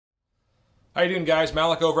How you doing, guys?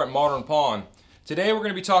 Malik over at Modern Pawn. Today we're going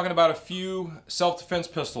to be talking about a few self-defense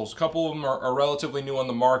pistols. A couple of them are relatively new on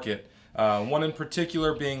the market. One in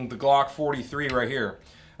particular being the Glock 43 right here.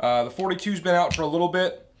 The 42's been out for a little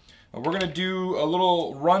bit. We're going to do a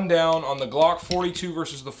little rundown on the Glock 42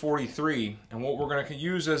 versus the 43. And what we're going to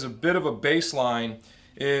use as a bit of a baseline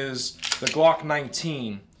is the Glock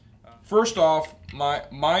 19. First off,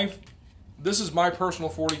 this is my personal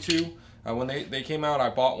 42. When they came out,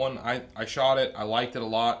 I bought one. I shot it. I liked it a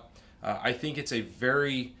lot. I think it's a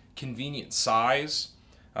very convenient size.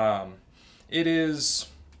 It is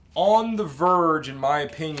on the verge, in my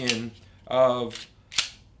opinion, of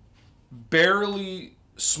barely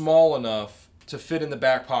small enough to fit in the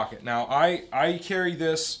back pocket. Now, I carry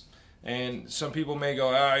this, and some people may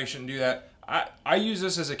go, you shouldn't do that. I use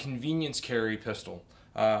this as a convenience carry pistol.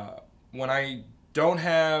 When I don't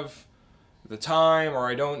have the time, or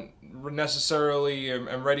I don't necessarily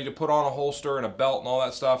am ready to put on a holster and a belt and all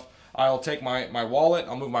that stuff, I'll take my wallet.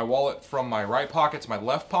 I'll move my wallet from my right pocket to my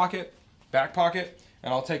left pocket, back pocket,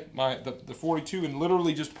 and I'll take the 42 and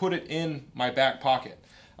literally just put it in my back pocket.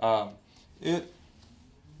 It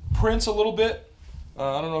prints a little bit.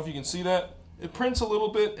 I don't know if you can see that. It prints a little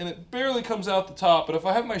bit, and it barely comes out the top, but if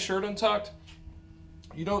I have my shirt untucked,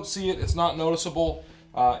 you don't see it. It's not noticeable,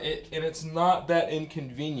 and it's not that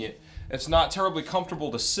inconvenient. It's not terribly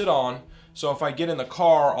comfortable to sit on, so if I get in the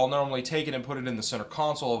car, I'll normally take it and put it in the center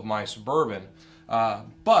console of my Suburban.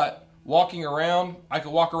 But walking around, I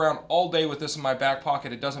could walk around all day with this in my back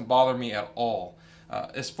pocket. It doesn't bother me at all.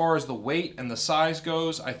 As far as the weight and the size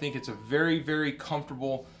goes, I think it's a very, very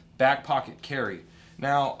comfortable back pocket carry.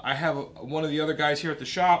 Now, I have one of the other guys here at the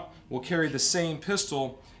shop will carry the same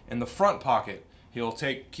pistol in the front pocket. He'll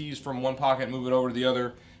take keys from one pocket and move it over to the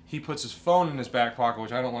other. He puts his phone in his back pocket,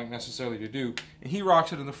 which I don't like necessarily to do, and he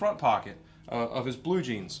rocks it in the front pocket of his blue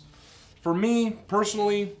jeans. For me,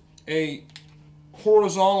 personally, a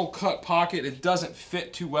horizontal cut pocket, it doesn't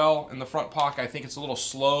fit too well in the front pocket. I think it's a little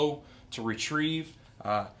slow to retrieve.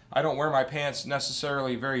 I don't wear my pants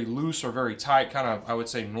necessarily very loose or very tight, kind of, I would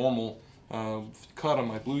say, normal cut on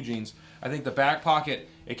my blue jeans. I think the back pocket,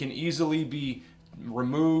 it can easily be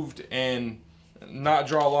removed and not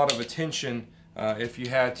draw a lot of attention if you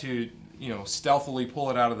had to, stealthily pull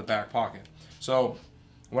it out of the back pocket. So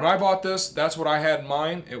when I bought this, that's what I had in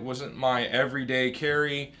mind. It wasn't my everyday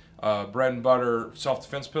carry, bread and butter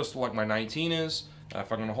self-defense pistol like my 19 is.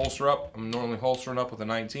 If I'm going to holster up, I'm normally holstering up with a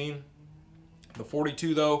 19. The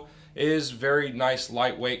 42, though, is very nice,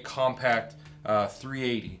 lightweight, compact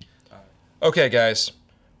 380. Okay, guys,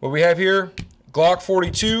 what we have here, Glock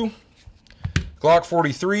 42, Glock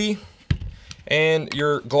 43, and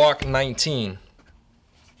your Glock 19.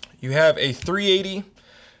 You have a 380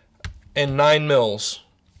 and 9 mils.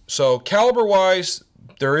 So caliber-wise,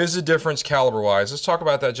 there is a difference caliber-wise. Let's talk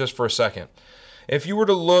about that just for a second. If you were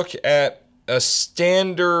to look at a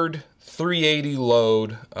standard 380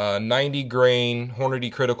 load, 90 grain,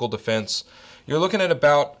 Hornady critical defense, you're looking at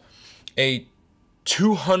about a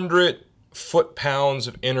 200 foot-pounds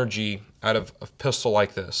of energy out of a pistol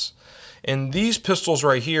like this. And these pistols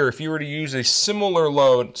right here, if you were to use a similar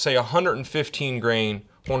load, say 115 grain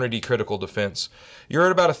Hornady critical defense, you're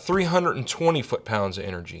at about a 320 foot-pounds of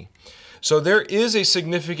energy. So there is a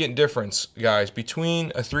significant difference, guys,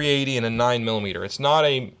 between a 380 and a 9mm. It's not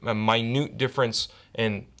a minute difference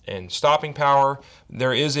in stopping power.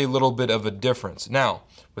 There is a little bit of a difference. Now,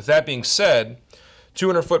 with that being said,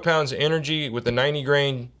 200 foot-pounds of energy with a 90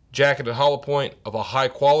 grain jacketed hollow point of a high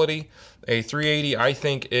quality, a 380 I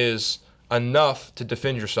think is enough to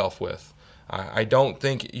defend yourself with. I don't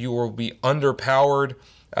think you will be underpowered.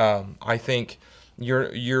 I think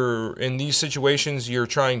you're in these situations, you're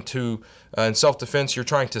trying to, in self-defense, you're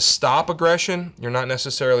trying to stop aggression. You're not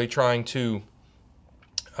necessarily trying to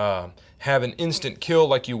have an instant kill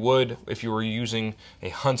like you would if you were using a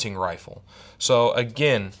hunting rifle. So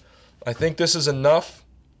again, I think this is enough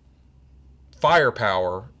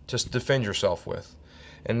firepower to defend yourself with.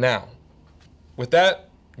 And now, with that,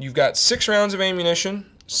 you've got 6 rounds of ammunition,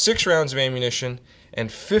 6 rounds of ammunition, and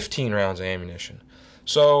 15 rounds of ammunition.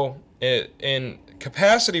 So in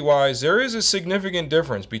capacity-wise, there is a significant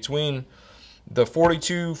difference between the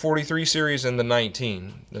 42, 43 series and the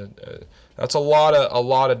 19. That's a lot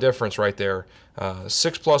of difference right there.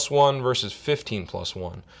 6+1 versus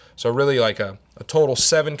 15+1. So really like a total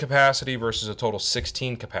 7 capacity versus a total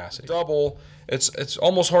 16 capacity. Double. It's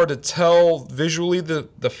almost hard to tell visually the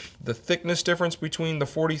thickness difference between the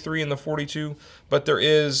 43 and the 42, but there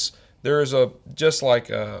is a just like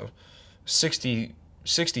a 60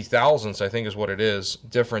 thousandths, I think is what it is,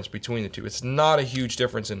 difference between the two. It's not a huge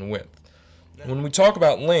difference in width. When we talk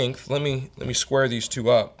about length, let me square these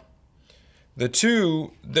two up.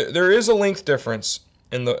 There is a length difference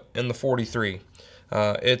in the 43.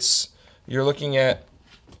 You're looking at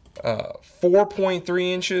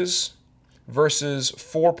 4.3 inches versus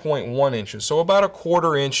 4.1 inches, so about a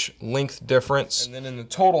 1/4 inch length difference. And then in the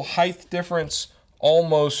total height difference,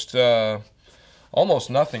 almost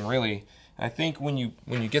nothing really. I think when you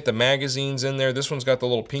get the magazines in there, this one's got the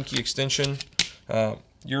little pinky extension.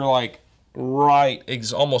 You're like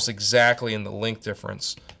almost exactly in the length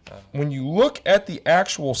difference. When you look at the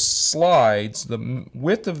actual slides, the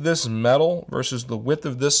width of this metal versus the width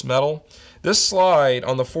of this metal, this slide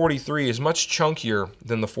on the 43 is much chunkier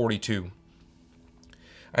than the 42.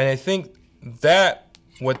 And I think that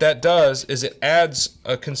what that does is it adds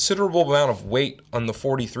a considerable amount of weight on the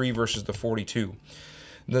 43 versus the 42.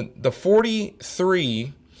 The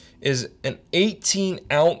 43 is an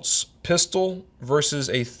 18-ounce pistol versus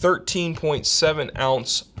a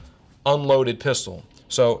 13.7-ounce unloaded pistol.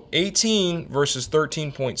 So 18 versus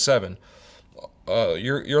 13.7.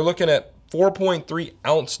 You're looking at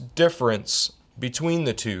 4.3-ounce difference between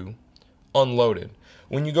the two unloaded.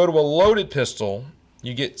 When you go to a loaded pistol,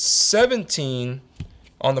 you get 17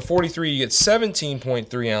 on the 43. You get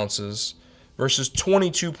 17.3 ounces versus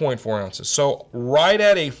 22.4 ounces. So right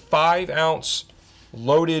at a 5-ounce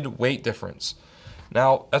loaded weight difference.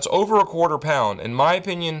 Now that's over a 1/4 pound. In my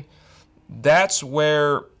opinion, that's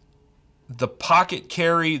where the pocket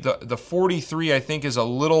carry, the 43, I think is a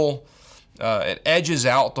little. It edges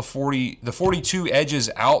out the 40. The 42 edges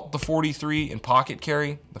out the 43 in pocket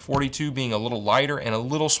carry. The 42 being a little lighter and a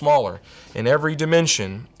little smaller. In every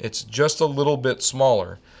dimension, it's just a little bit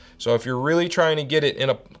smaller. So if you're really trying to get it in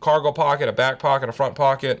a cargo pocket, a back pocket, a front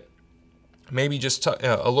pocket, maybe just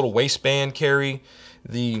a little waistband carry,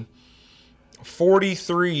 the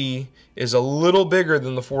 43 is a little bigger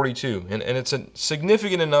than the 42, and it's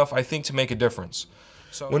significant enough, I think, to make a difference.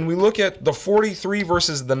 So when we look at the 43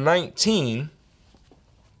 versus the 19,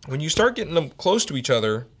 when you start getting them close to each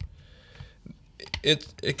other,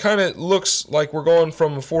 it kind of looks like we're going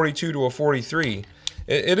from a 42 to a 43.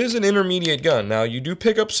 It is an intermediate gun. Now, you do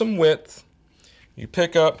pick up some width. You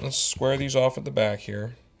pick up, let's square these off at the back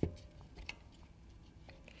here.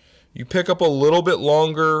 You pick up a little bit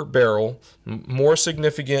longer barrel, more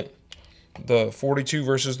significant, the 42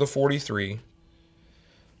 versus the 43.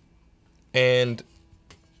 And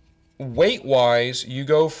weight-wise, you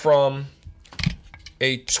go from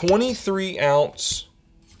a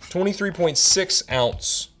 23.6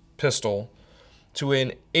 ounce pistol to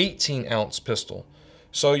an 18-ounce pistol.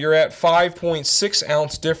 So you're at 5.6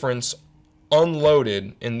 ounce difference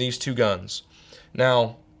unloaded in these two guns.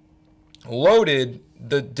 Now, loaded,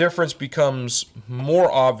 the difference becomes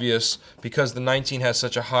more obvious because the 19 has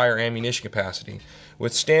such a higher ammunition capacity.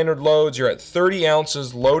 With standard loads, you're at 30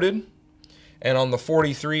 ounces loaded, and on the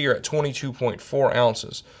 43, you're at 22.4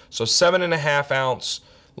 ounces. So 7.5 ounce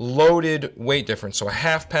loaded weight difference, so a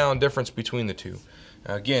 ½ pound difference between the two.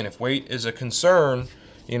 Now again, if weight is a concern,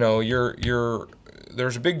 you know,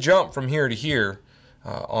 there's a big jump from here to here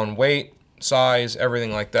on weight, size,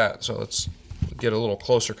 everything like that. So let's get a little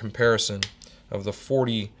closer comparison of the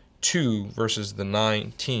 42 versus the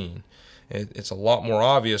 19. It's a lot more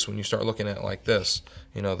obvious when you start looking at it like this.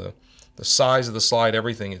 You know, the size of the slide,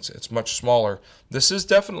 everything, it's much smaller. This is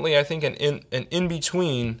definitely, I think, an in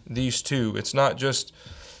between these two. It's not just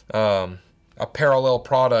a parallel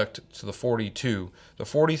product to the 42. The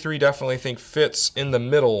 43 definitely, I think, fits in the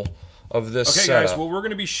middle of this setup. Guys, what we're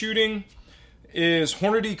going to be shooting is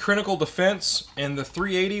Hornady Critical Defense, and the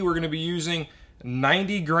 380 we're going to be using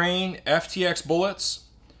 90 grain FTX bullets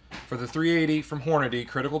for the 380 from Hornady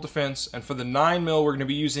Critical Defense, and for the 9mm we're going to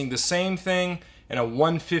be using the same thing in a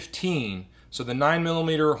 115. So the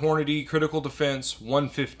 9mm Hornady Critical Defense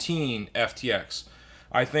 115 FTX.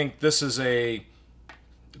 I think this is a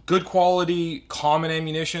good quality common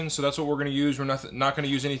ammunition, so that's what we're going to use. We're not going to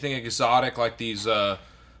use anything exotic like these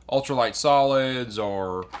ultralight solids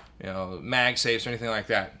or, you know, mag safes or anything like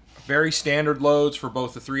that. Very standard loads for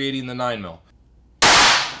both the 380 and the 9mm.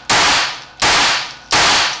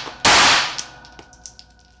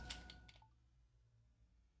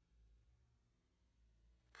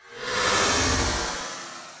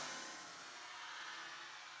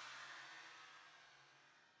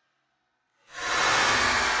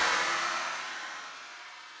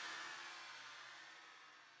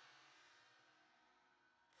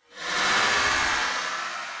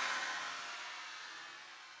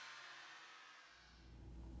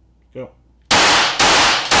 Go.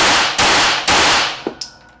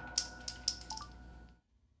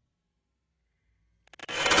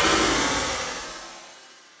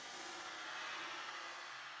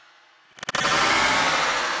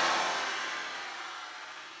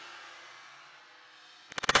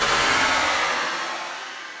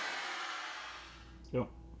 Yep.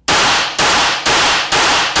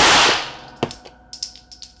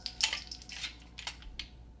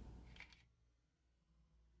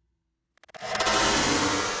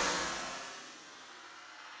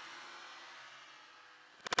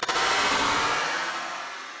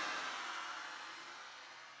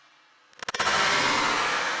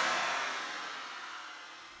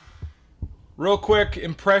 Real quick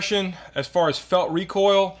impression as far as felt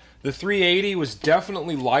recoil. The 380 was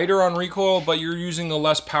definitely lighter on recoil, but you're using a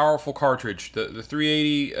less powerful cartridge. The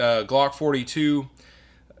 380 Glock 42,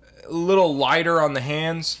 a little lighter on the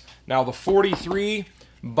hands. Now the 43,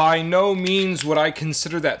 by no means would I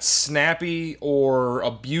consider that snappy or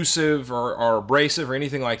abusive or abrasive or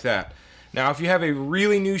anything like that. Now if you have a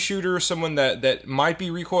really new shooter, someone that might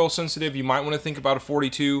be recoil sensitive, you might want to think about a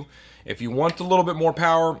 42. If you want a little bit more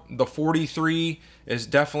power, the 43 is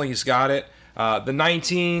definitely has got it. The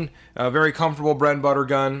 19, very comfortable bread and butter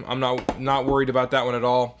gun. I'm not worried about that one at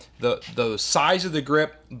all. The size of the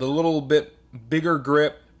grip, the little bit bigger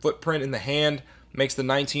grip footprint in the hand makes the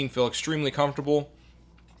 19 feel extremely comfortable.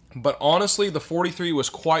 But honestly, the 43 was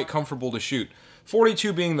quite comfortable to shoot.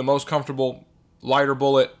 42 being the most comfortable, lighter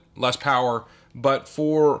bullet, less power. But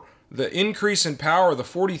for the increase in power, the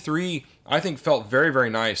 43 I think felt very, very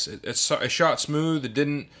nice. It shot smooth. It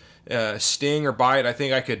didn't sting or bite. I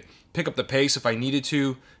think I could pick up the pace if I needed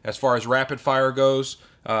to as far as rapid fire goes,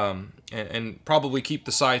 and probably keep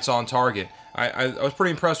the sights on target. I was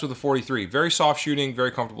pretty impressed with the 43. Very soft shooting,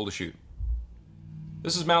 very comfortable to shoot.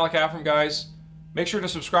 This is Malik Afram, guys. Make sure to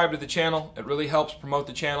subscribe to the channel. It really helps promote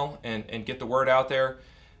the channel and get the word out there.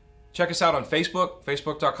 Check us out on Facebook,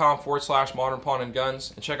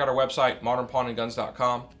 facebook.com/modernpawnandguns, and check out our website,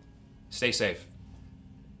 modernpawnandguns.com. Stay safe.